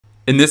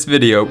In this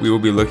video, we will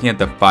be looking at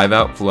the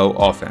 5-out flow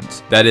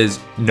offense. That is,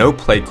 no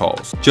play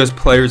calls, just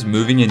players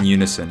moving in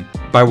unison.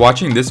 By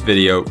watching this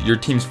video, your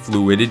team's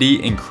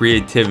fluidity and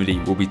creativity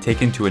will be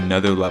taken to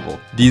another level.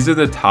 These are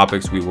the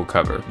topics we will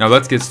cover. Now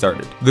let's get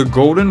started. The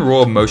golden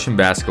rule of motion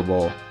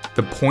basketball,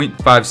 the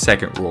 0.5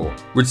 second rule,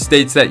 which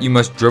states that you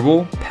must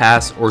dribble,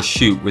 pass, or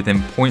shoot within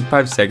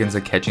 0.5 seconds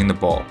of catching the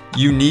ball.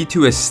 You need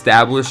to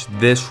establish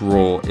this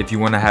rule if you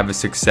want to have a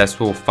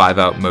successful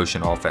 5-out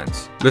motion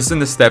offense. Listen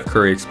to Steph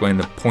Curry explain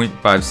the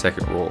 0.5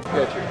 second rule.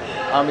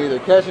 I'm either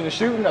catching and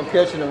shooting, I'm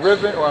catching and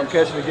ripping, or I'm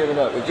catching and giving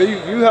up. If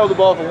you held the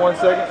ball for 1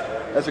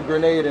 second, that's a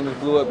grenade and it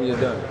blew up and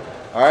you're done.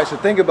 All right, so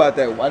think about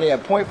that. I need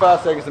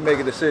 0.5 seconds to make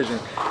a decision,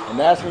 and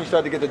that's when you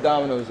start to get the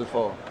dominoes to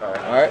fall.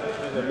 All right?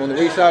 On the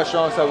weak side,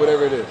 strong side,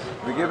 whatever it is.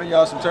 We're giving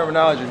y'all some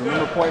terminology.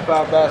 Remember 0.5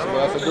 basketball.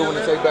 That's a good one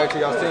to take back to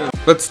y'all team.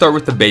 Let's start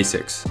with the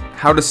basics.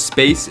 How to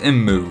space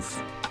and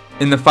move.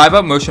 In the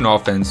 5-out motion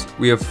offense,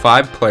 we have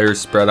 5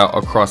 players spread out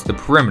across the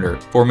perimeter,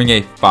 forming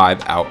a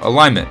 5-out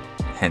alignment.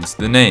 Hence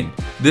the name.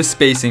 This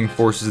spacing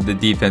forces the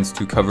defense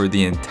to cover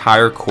the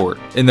entire court.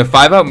 In the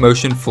 5-out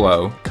motion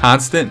flow,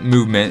 constant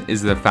movement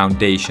is the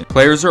foundation.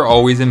 Players are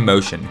always in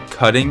motion,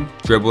 cutting,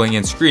 dribbling,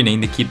 and screening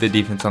to keep the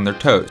defense on their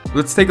toes.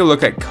 Let's take a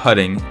look at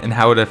cutting and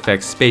how it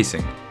affects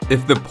spacing.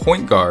 If the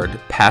point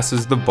guard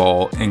passes the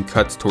ball and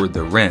cuts toward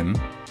the rim,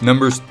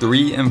 numbers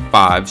 3 and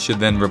 5 should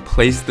then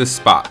replace the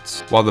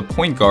spots, while the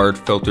point guard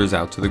filters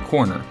out to the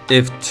corner.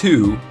 If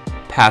 2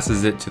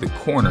 passes it to the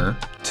corner,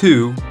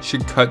 2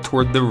 should cut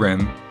toward the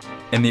rim,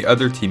 and the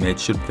other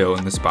teammates should fill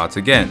in the spots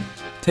again.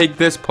 Take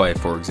this play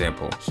for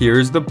example. Here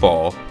is the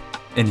ball,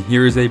 and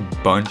here is a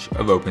bunch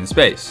of open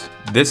space.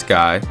 This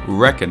guy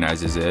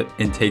recognizes it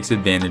and takes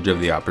advantage of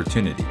the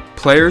opportunity.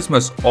 Players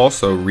must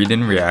also read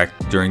and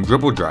react during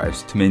dribble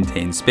drives to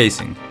maintain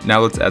spacing. Now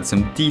let's add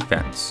some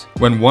defense.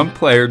 When one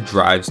player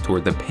drives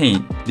toward the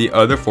paint, the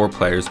other 4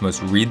 players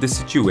must read the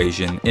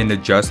situation and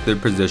adjust their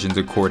positions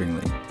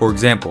accordingly. For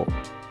example,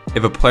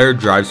 if a player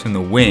drives from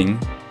the wing,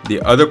 the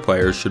other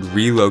players should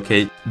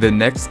relocate. The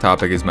next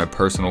topic is my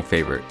personal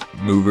favorite,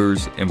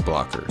 movers and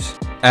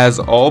blockers. As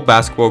all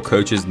basketball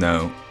coaches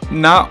know,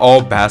 not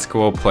all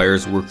basketball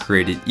players were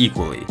created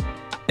equally,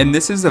 and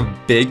this is a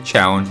big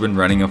challenge when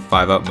running a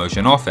 5-out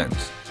motion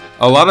offense.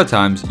 A lot of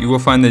times, you will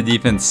find the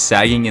defense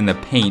sagging in the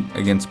paint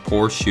against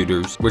poor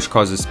shooters, which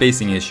causes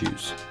spacing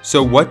issues.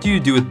 So what do you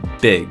do with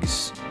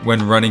bigs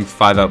when running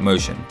 5-out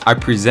motion? I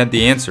present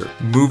the answer: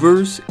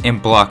 movers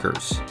and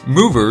blockers.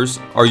 Movers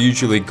are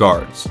usually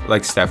guards,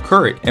 like Steph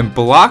Curry, and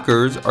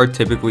blockers are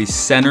typically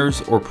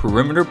centers or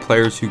perimeter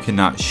players who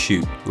cannot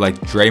shoot,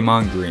 like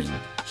Draymond Green.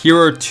 Here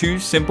are 2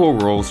 simple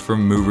rules for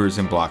movers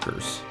and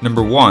blockers.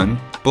 Number 1,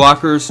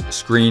 blockers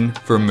screen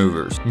for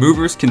movers.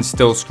 Movers can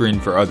still screen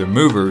for other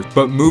movers,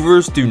 but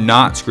movers do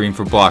not screen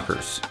for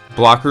blockers.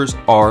 Blockers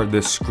are the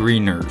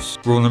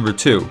screeners. Rule number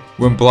 2,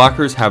 when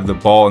blockers have the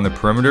ball in the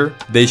perimeter,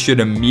 they should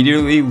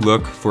immediately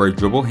look for a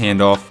dribble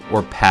handoff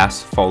or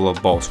pass follow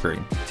ball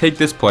screen. Take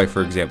this play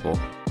for example.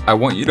 I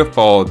want you to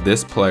follow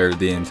this player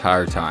the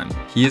entire time.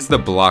 He is the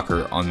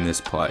blocker on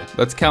this play.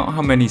 Let's count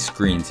how many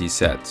screens he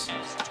sets.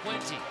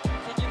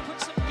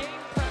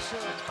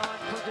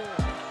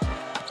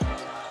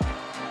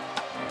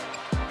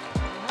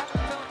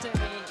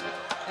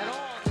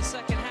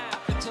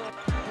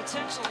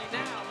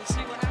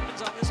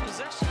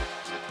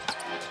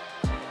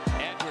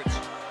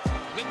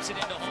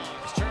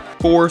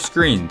 Four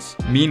screens.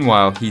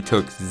 Meanwhile, he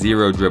took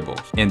 0 dribbles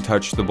and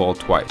touched the ball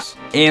twice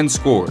and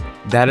scored.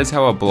 That is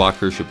how a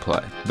blocker should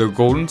play. The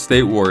Golden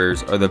State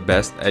Warriors are the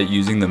best at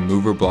using the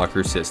mover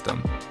blocker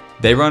system.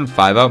 They run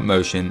 5-out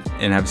motion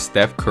and have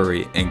Steph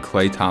Curry and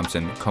Klay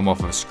Thompson come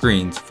off of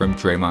screens from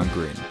Draymond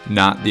Green,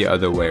 not the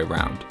other way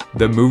around.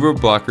 The mover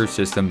blocker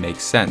system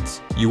makes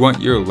sense. You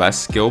want your less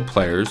skilled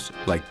players,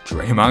 like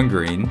Draymond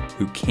Green,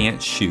 who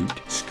can't shoot,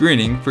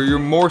 screening for your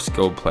more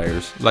skilled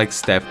players, like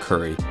Steph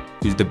Curry,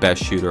 who's the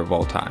best shooter of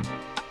all time.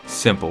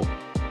 Simple.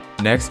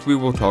 Next, we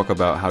will talk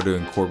about how to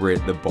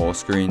incorporate the ball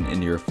screen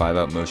into your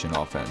 5-out motion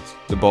offense.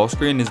 The ball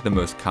screen is the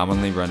most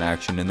commonly run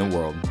action in the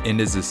world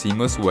and is a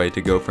seamless way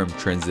to go from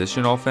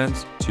transition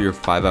offense to your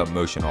 5-out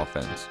motion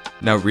offense.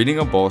 Now, reading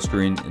a ball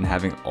screen and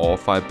having all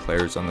 5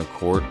 players on the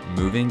court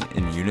moving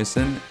in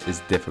unison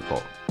is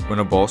difficult. When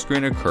a ball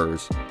screen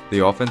occurs,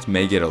 the offense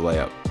may get a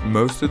layup.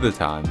 Most of the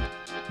time,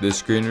 the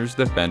screener's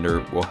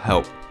defender will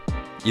help,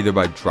 either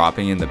by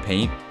dropping in the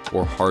paint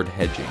or hard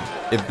hedging.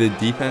 If the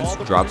defense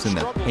drops in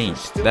the paint,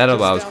 that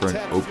allows for an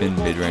open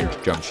mid-range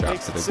jump shot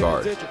for the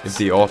guard. If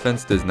the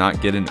offense does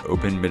not get an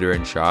open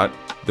mid-range shot,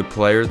 the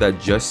player that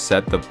just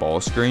set the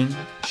ball screen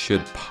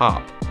should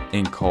pop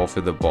and call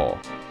for the ball.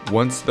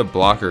 Once the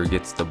blocker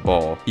gets the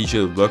ball, he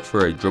should look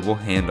for a dribble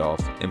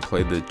handoff and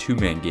play the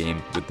 2-man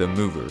game with the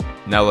mover.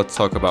 Now let's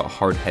talk about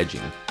hard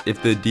hedging.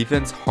 If the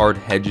defense hard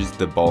hedges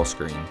the ball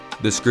screen,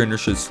 the screener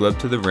should slip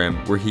to the rim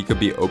where he could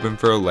be open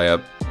for a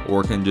layup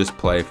or can just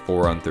play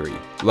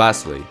 4-on-3.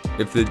 Lastly,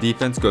 if the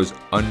defense goes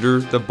under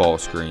the ball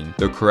screen,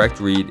 the correct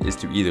read is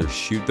to either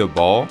shoot the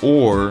ball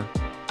or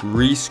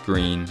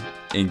re-screen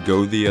and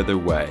go the other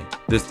way.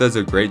 This does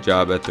a great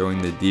job at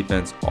throwing the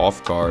defense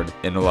off guard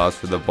and allows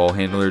for the ball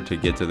handler to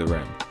get to the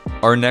rim.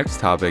 Our next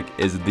topic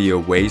is the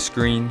away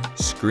screen,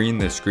 screen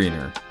the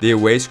screener. The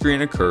away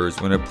screen occurs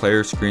when a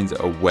player screens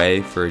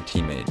away for a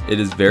teammate.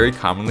 It is very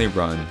commonly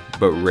run,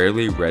 but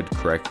rarely read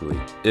correctly.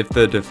 If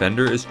the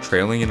defender is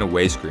trailing an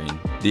away screen,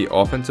 the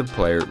offensive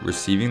player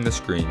receiving the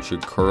screen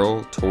should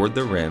curl toward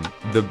the rim.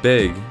 The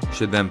big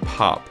should then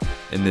pop,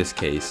 in this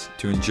case,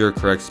 to ensure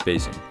correct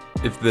spacing.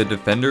 If the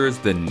defender is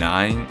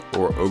denying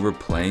or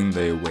overplaying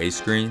the away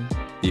screen,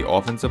 the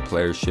offensive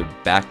player should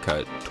back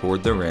cut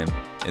toward the rim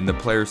and the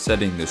player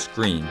setting the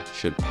screen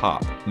should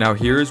pop. Now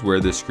here is where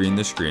the screen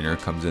the screener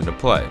comes into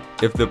play.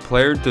 If the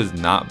player does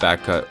not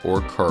back cut or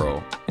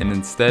curl and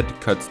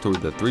instead cuts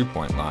toward the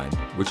 3-point line,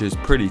 which is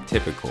pretty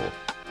typical,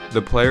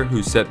 the player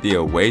who set the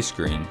away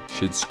screen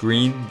should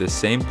screen the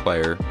same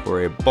player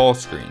for a ball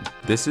screen.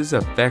 This is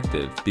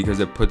effective because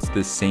it puts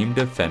the same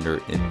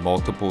defender in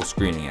multiple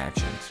screening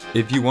actions.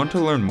 If you want to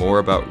learn more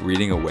about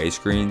reading away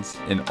screens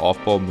and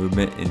off-ball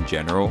movement in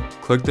general,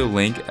 click the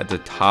link at the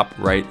top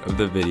right of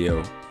the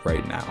video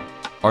right now.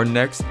 Our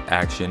next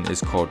action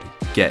is called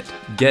get.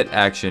 Get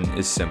action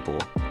is simple.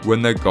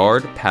 When the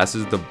guard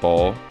passes the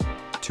ball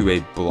to a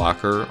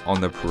blocker on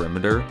the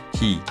perimeter,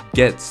 he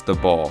gets the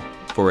ball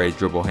for a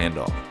dribble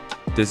handoff.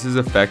 This is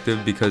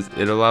effective because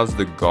it allows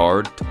the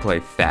guard to play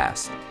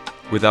fast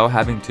without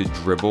having to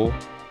dribble,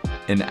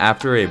 and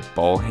after a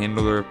ball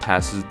handler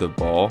passes the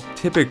ball,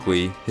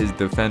 typically his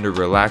defender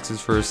relaxes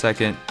for a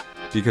second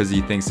because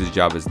he thinks his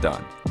job is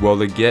done. Well,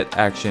 the get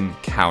action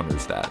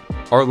counters that.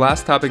 Our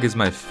last topic is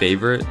my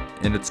favorite,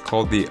 and it's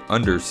called the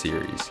under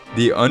series.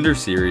 The under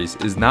series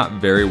is not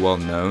very well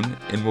known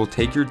and will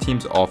take your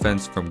team's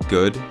offense from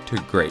good to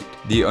great.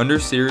 The under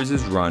series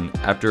is run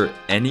after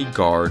any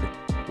guard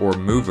or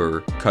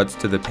mover cuts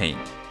to the paint.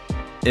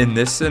 In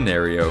this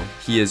scenario,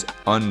 he is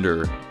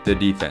under the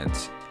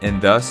defense, and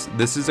thus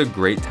this is a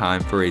great time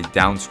for a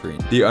down screen.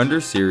 The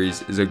under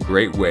series is a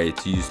great way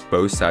to use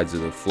both sides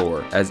of the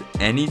floor, as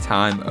any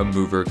time a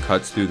mover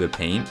cuts through the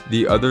paint,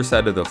 the other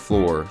side of the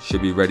floor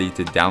should be ready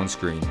to down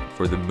screen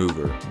for the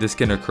mover. This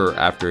can occur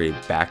after a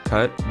back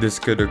cut. This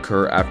could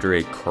occur after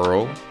a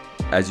curl,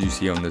 as you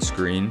see on the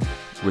screen,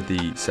 with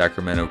the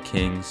Sacramento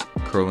Kings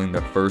curling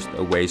the first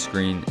away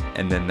screen,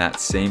 and then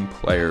that same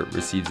player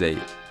receives a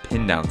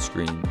pin down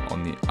screen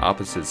on the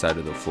opposite side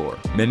of the floor.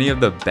 Many of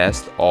the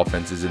best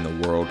offenses in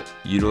the world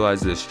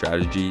utilize this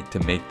strategy to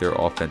make their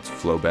offense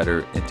flow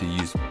better and to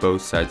use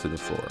both sides of the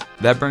floor.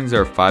 That brings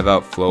our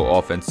 5-out flow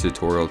offense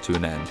tutorial to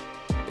an end.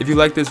 If you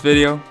like this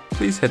video,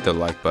 please hit the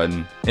like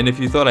button, and if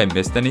you thought I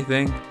missed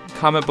anything,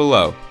 comment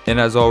below. And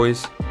as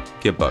always,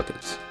 get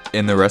buckets.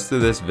 And the rest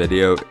of this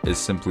video is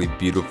simply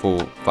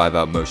beautiful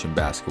 5-out motion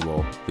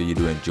basketball for you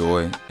to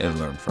enjoy and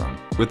learn from,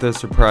 with a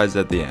surprise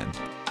at the end.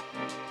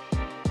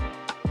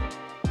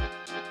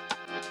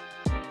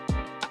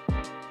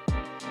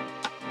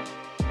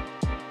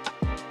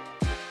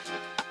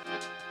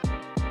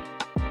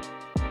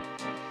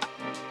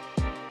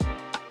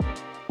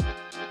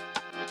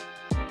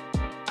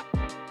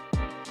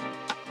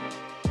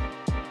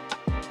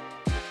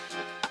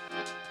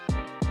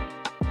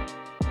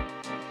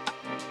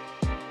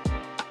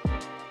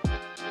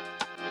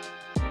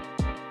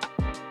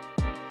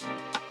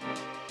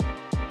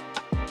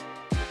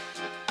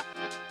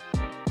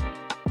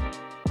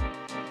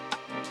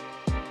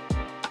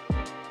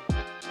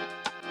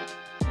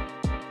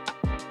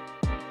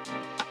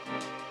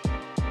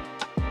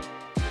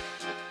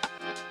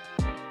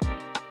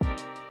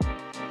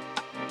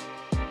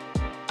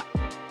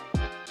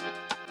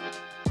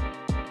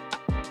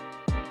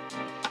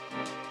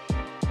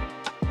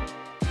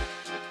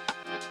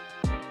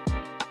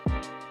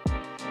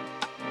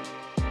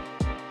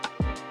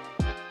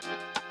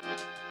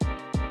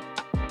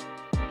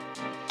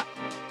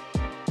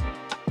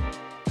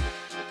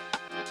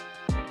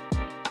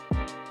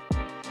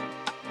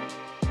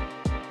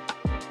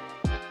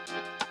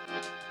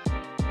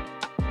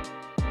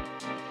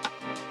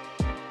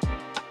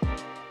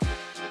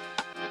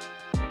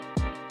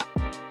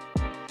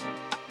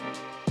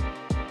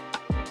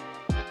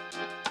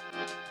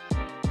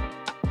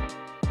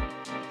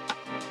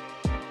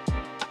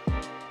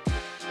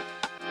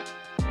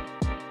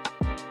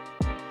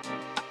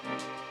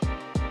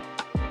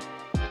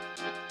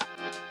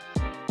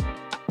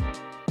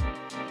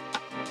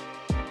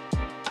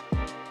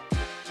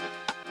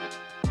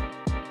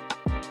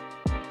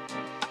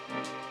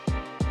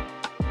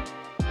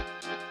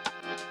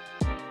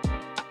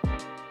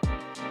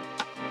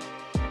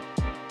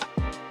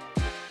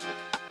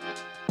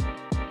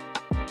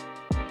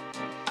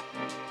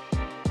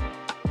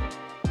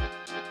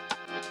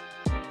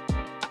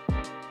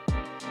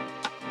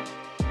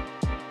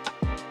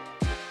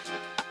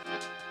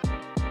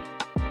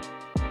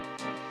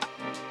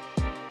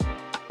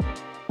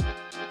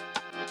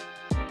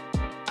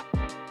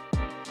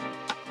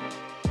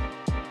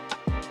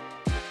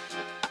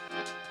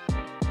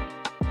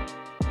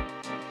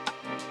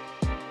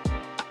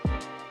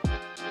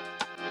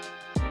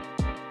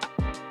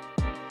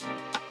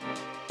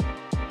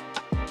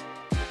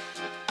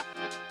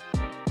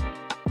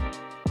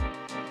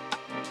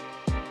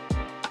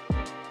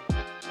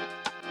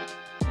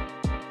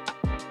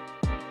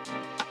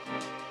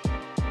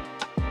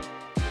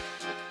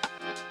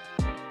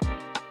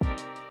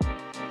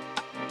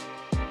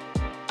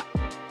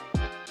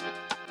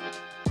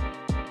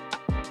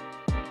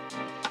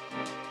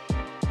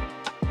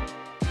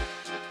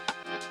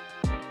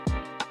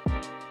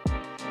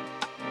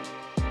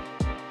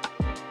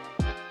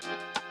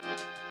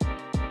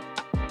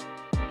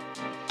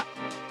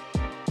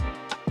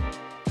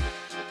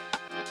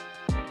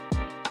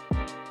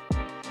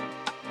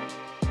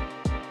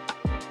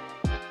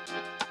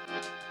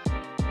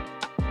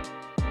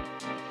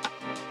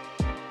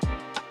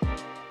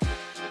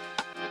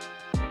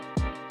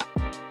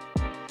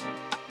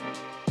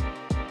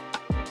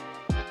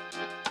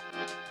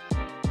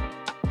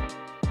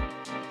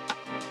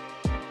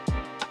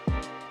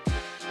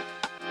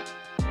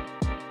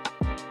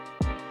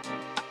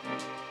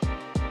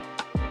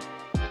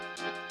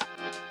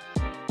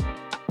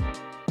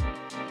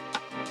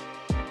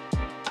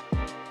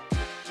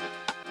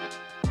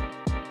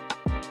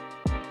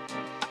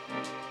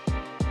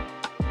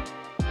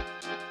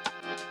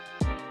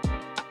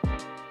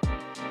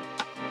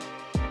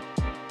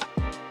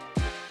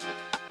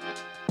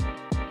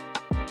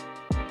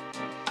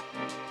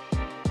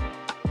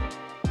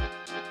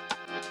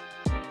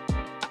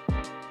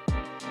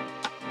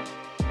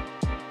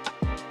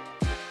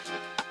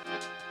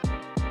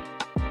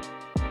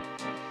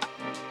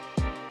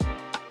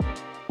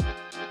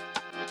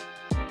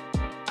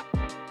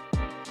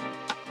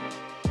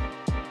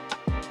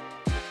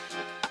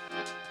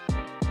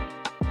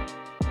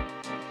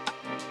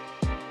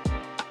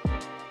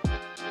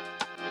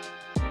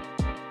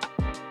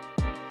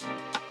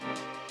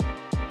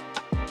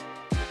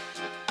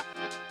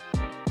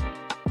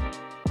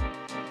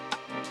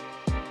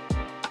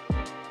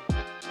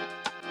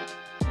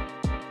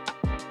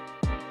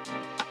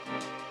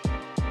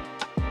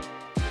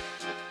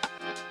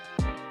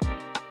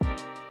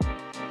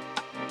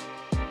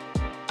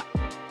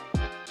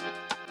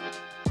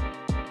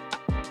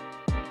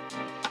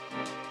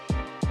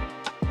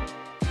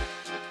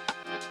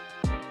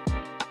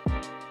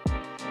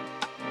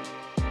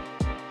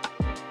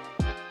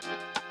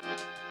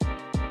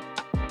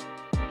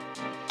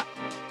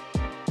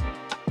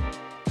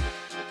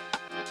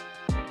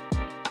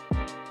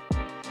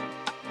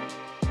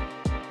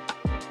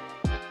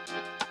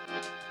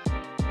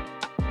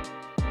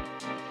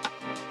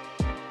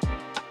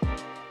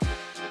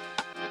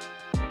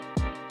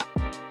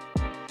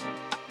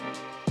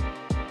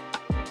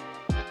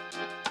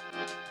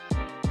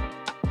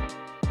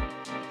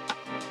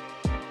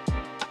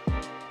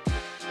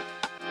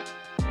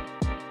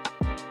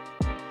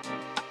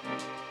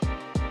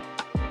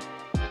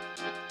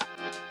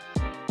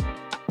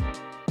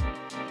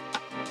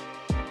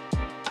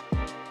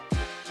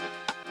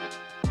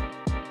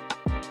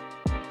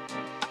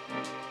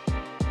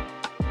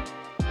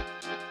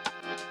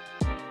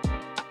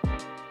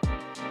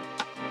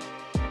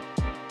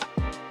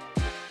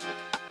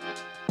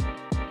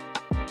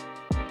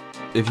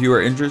 If you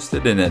are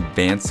interested in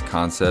advanced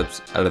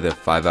concepts out of the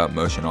 5-out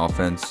motion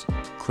offense,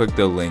 click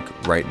the link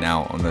right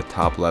now on the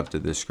top left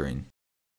of the screen.